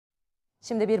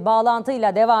Şimdi bir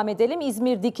bağlantıyla devam edelim.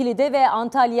 İzmir Dikili'de ve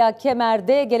Antalya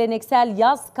Kemer'de geleneksel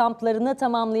yaz kamplarını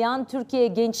tamamlayan Türkiye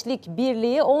Gençlik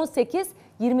Birliği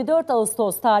 18-24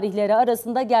 Ağustos tarihleri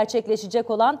arasında gerçekleşecek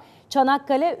olan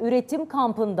Çanakkale Üretim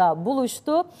Kampı'nda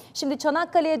buluştu. Şimdi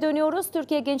Çanakkale'ye dönüyoruz.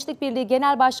 Türkiye Gençlik Birliği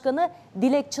Genel Başkanı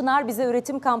Dilek Çınar bize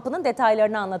üretim kampının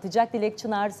detaylarını anlatacak. Dilek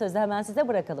Çınar, sözü hemen size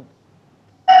bırakalım.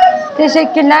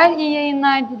 Teşekkürler, iyi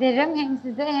yayınlar dilerim hem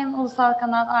size hem Ulusal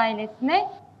Kanal ailesine.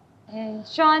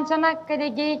 Şu an Çanakkale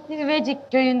Geyikli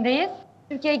Üvecik köyündeyiz.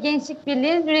 Türkiye Gençlik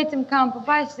Birliği'nin üretim kampı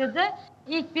başladı.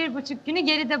 İlk 1,5 günü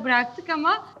geride bıraktık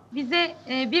ama bize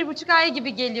 1,5 ay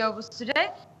gibi geliyor bu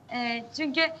süre.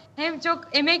 Çünkü hem çok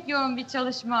emek yoğun bir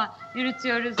çalışma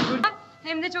yürütüyoruz burada,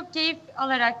 hem de çok keyif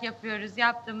alarak yapıyoruz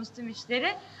yaptığımız tüm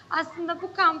işleri. Aslında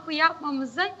bu kampı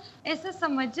yapmamızın esas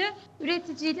amacı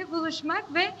üreticiyle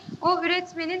buluşmak ve o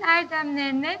üretmenin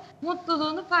erdemlerini,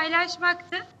 mutluluğunu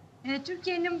paylaşmaktı.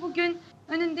 Türkiye'nin bugün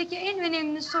önündeki en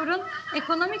önemli sorun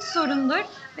ekonomik sorundur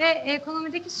ve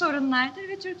ekonomideki sorunlardır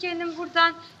ve Türkiye'nin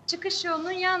buradan çıkış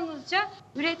yolunun yalnızca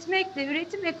üretmekle,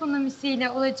 üretim ekonomisiyle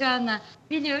olacağını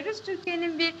biliyoruz.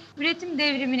 Türkiye'nin bir üretim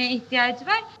devrimine ihtiyacı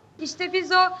var. İşte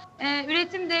biz o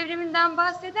üretim devriminden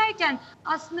bahsederken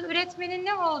aslında üretmenin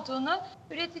ne olduğunu,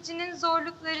 üreticinin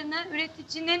zorluklarını,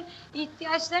 üreticinin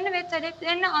ihtiyaçlarını ve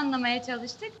taleplerini anlamaya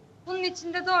çalıştık. Bunun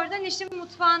için de doğrudan işin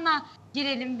mutfağına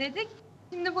girelim dedik.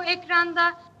 Şimdi bu ekranda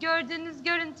gördüğünüz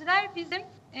görüntüler bizim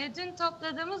dün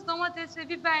topladığımız domates ve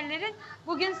biberlerin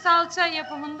bugün salça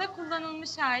yapımında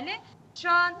kullanılmış hali. Şu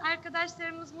an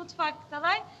arkadaşlarımız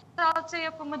mutfaktalar. Salça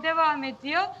yapımı devam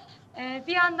ediyor.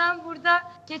 Bir yandan burada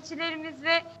keçilerimiz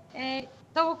ve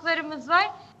tavuklarımız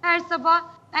var. Her sabah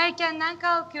erkenden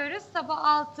kalkıyoruz. Sabah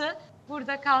 6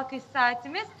 burada kalkış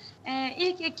saatimiz.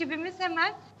 İlk ekibimiz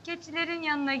hemen keçilerin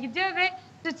yanına gidiyor ve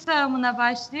süt sağımına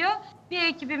başlıyor. Bir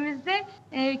ekibimiz de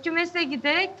kümese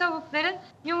giderek tavukların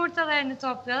yumurtalarını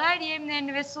topluyorlar,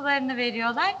 yemlerini ve sularını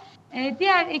veriyorlar.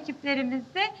 Diğer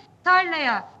ekiplerimiz de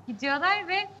tarlaya gidiyorlar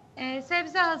ve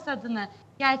sebze hasadını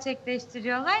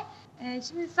gerçekleştiriyorlar.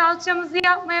 Şimdi salçamızı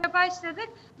yapmaya başladık.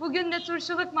 Bugün de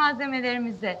turşuluk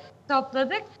malzemelerimizi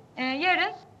topladık.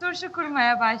 Yarın turşu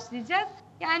kurmaya başlayacağız.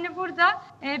 Yani burada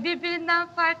birbirinden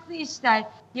farklı işler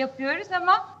yapıyoruz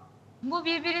ama bu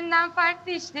birbirinden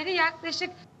farklı işleri yaklaşık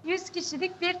 100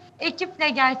 kişilik bir ekiple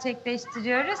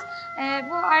gerçekleştiriyoruz.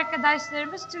 Bu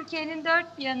arkadaşlarımız Türkiye'nin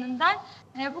dört bir yanından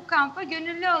bu kampa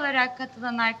gönüllü olarak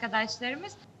katılan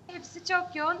arkadaşlarımız. Hepsi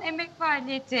çok yoğun emek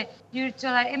faaliyeti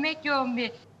yürütüyorlar. Emek yoğun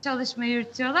bir çalışma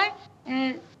yürütüyorlar.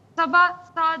 Sabah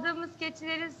sağdığımız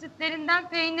keçilerin sütlerinden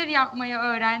peynir yapmayı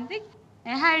öğrendik.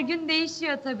 Her gün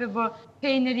değişiyor tabii bu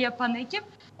peynir yapan ekip.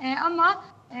 Ama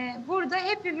burada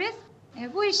hepimiz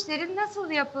bu işlerin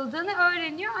nasıl yapıldığını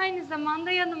öğreniyor. Aynı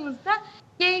zamanda yanımızda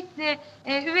Geyikli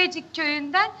Üvecik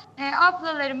köyünden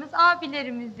ablalarımız,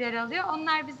 abilerimiz yer alıyor.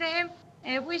 Onlar bize hem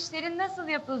bu işlerin nasıl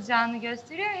yapılacağını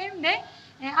gösteriyor hem de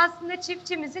aslında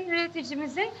çiftçimizin,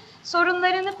 üreticimizin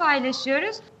sorunlarını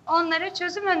paylaşıyoruz. Onlara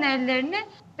çözüm önerilerini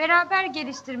beraber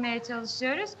geliştirmeye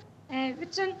çalışıyoruz.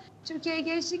 Bütün Türkiye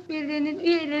Gençlik Birliği'nin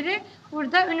üyeleri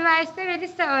burada üniversite ve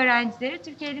lise öğrencileri,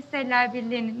 Türkiye Liseler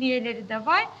Birliği'nin üyeleri de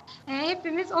var.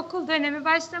 Hepimiz okul dönemi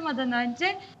başlamadan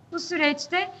önce bu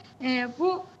süreçte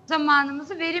bu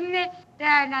zamanımızı verimli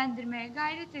değerlendirmeye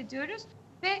gayret ediyoruz.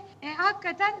 Ve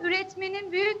hakikaten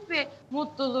üretmenin büyük bir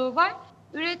mutluluğu var.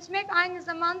 Üretmek aynı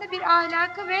zamanda bir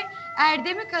ahlakı ve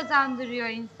erdemi kazandırıyor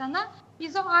insana.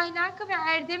 Biz o ahlakı ve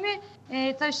erdemi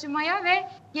taşımaya ve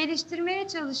geliştirmeye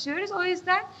çalışıyoruz. O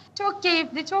yüzden çok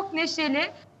keyifli, çok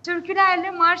neşeli,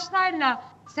 türkülerle, marşlarla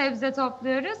sebze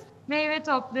topluyoruz, meyve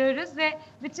topluyoruz ve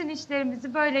bütün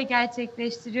işlerimizi böyle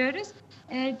gerçekleştiriyoruz.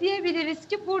 Diyebiliriz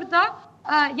ki burada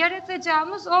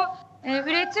yaratacağımız o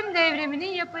üretim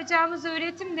devriminin, yapacağımız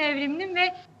üretim devriminin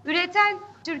ve üreten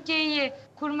Türkiye'yi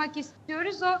kurmak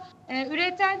istiyoruz. O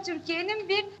üreten Türkiye'nin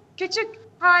bir küçük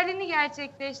halini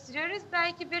gerçekleştiriyoruz.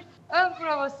 Belki bir ön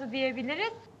provası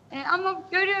diyebiliriz. Ama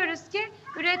görüyoruz ki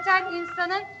üreten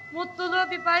insanın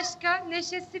mutluluğu bir başka,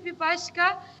 neşesi bir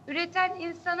başka, üreten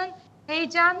insanın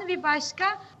heyecanı bir başka.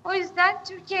 O yüzden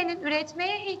Türkiye'nin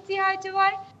üretmeye ihtiyacı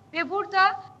var ve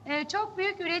burada çok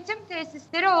büyük üretim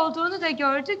tesisleri olduğunu da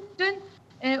gördük. Dün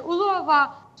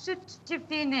Uluova Süt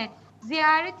Çiftliği'ni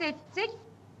ziyaret ettik.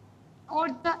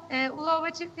 Orada Uluova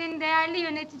Çiftliği'nin değerli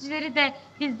yöneticileri de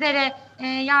bizlere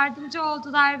yardımcı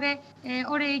oldular ve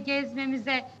orayı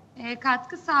gezmemize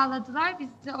katkı sağladılar.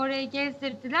 Bizi orayı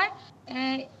gezdirdiler.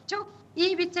 Çok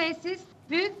iyi bir tesis,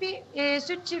 büyük bir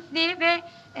süt çiftliği ve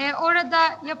orada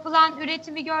yapılan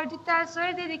üretimi gördükten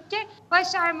sonra dedik ki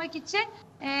başarmak için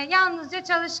yalnızca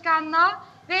çalışkanlığa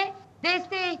ve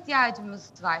desteğe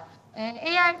ihtiyacımız var.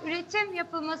 Eğer üretim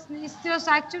yapılmasını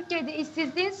istiyorsak, Türkiye'de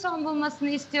işsizliğin son bulmasını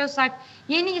istiyorsak,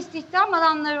 yeni istihdam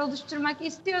alanları oluşturmak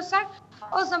istiyorsak,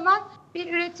 o zaman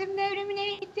bir üretim devrimine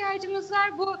ihtiyacımız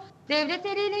var. Bu devlet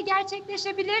eliyle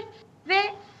gerçekleşebilir ve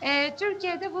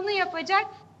Türkiye'de bunu yapacak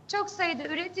çok sayıda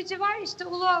üretici var. İşte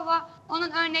Uluova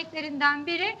onun örneklerinden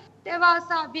biri.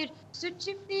 Devasa bir süt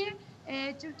çiftliği.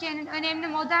 Türkiye'nin önemli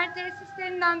modern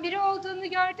tesislerinden biri olduğunu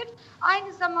gördük.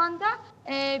 Aynı zamanda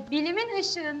bilimin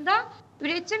ışığında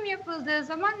üretim yapıldığı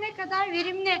zaman ne kadar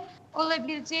verimli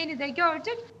olabileceğini de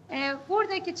gördük.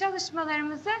 Buradaki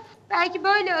çalışmalarımızı belki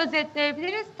böyle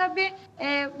özetleyebiliriz. Tabii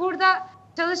burada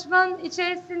çalışmanın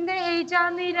içerisinde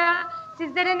heyecanıyla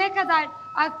sizlere ne kadar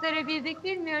aktarabildik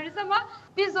bilmiyoruz ama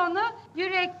biz onu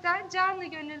yürekten, canlı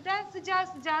gönülden sıcağı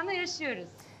sıcağına yaşıyoruz.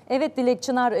 Evet Dilek,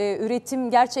 Çınar,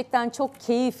 üretim gerçekten çok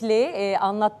keyifli,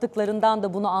 anlattıklarından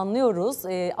da bunu anlıyoruz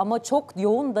ama çok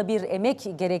yoğun da bir emek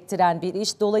gerektiren bir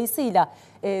iş. Dolayısıyla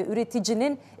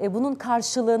üreticinin bunun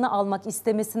karşılığını almak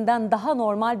istemesinden daha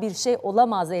normal bir şey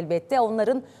olamaz elbette.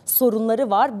 Onların sorunları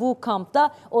var. Bu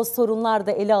kampta o sorunlar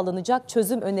da ele alınacak,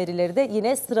 çözüm önerileri de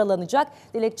yine sıralanacak.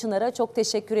 Dilek, Çınar'a çok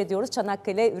teşekkür ediyoruz.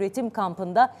 Çanakkale Üretim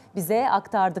Kampı'nda bize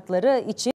aktardıkları için.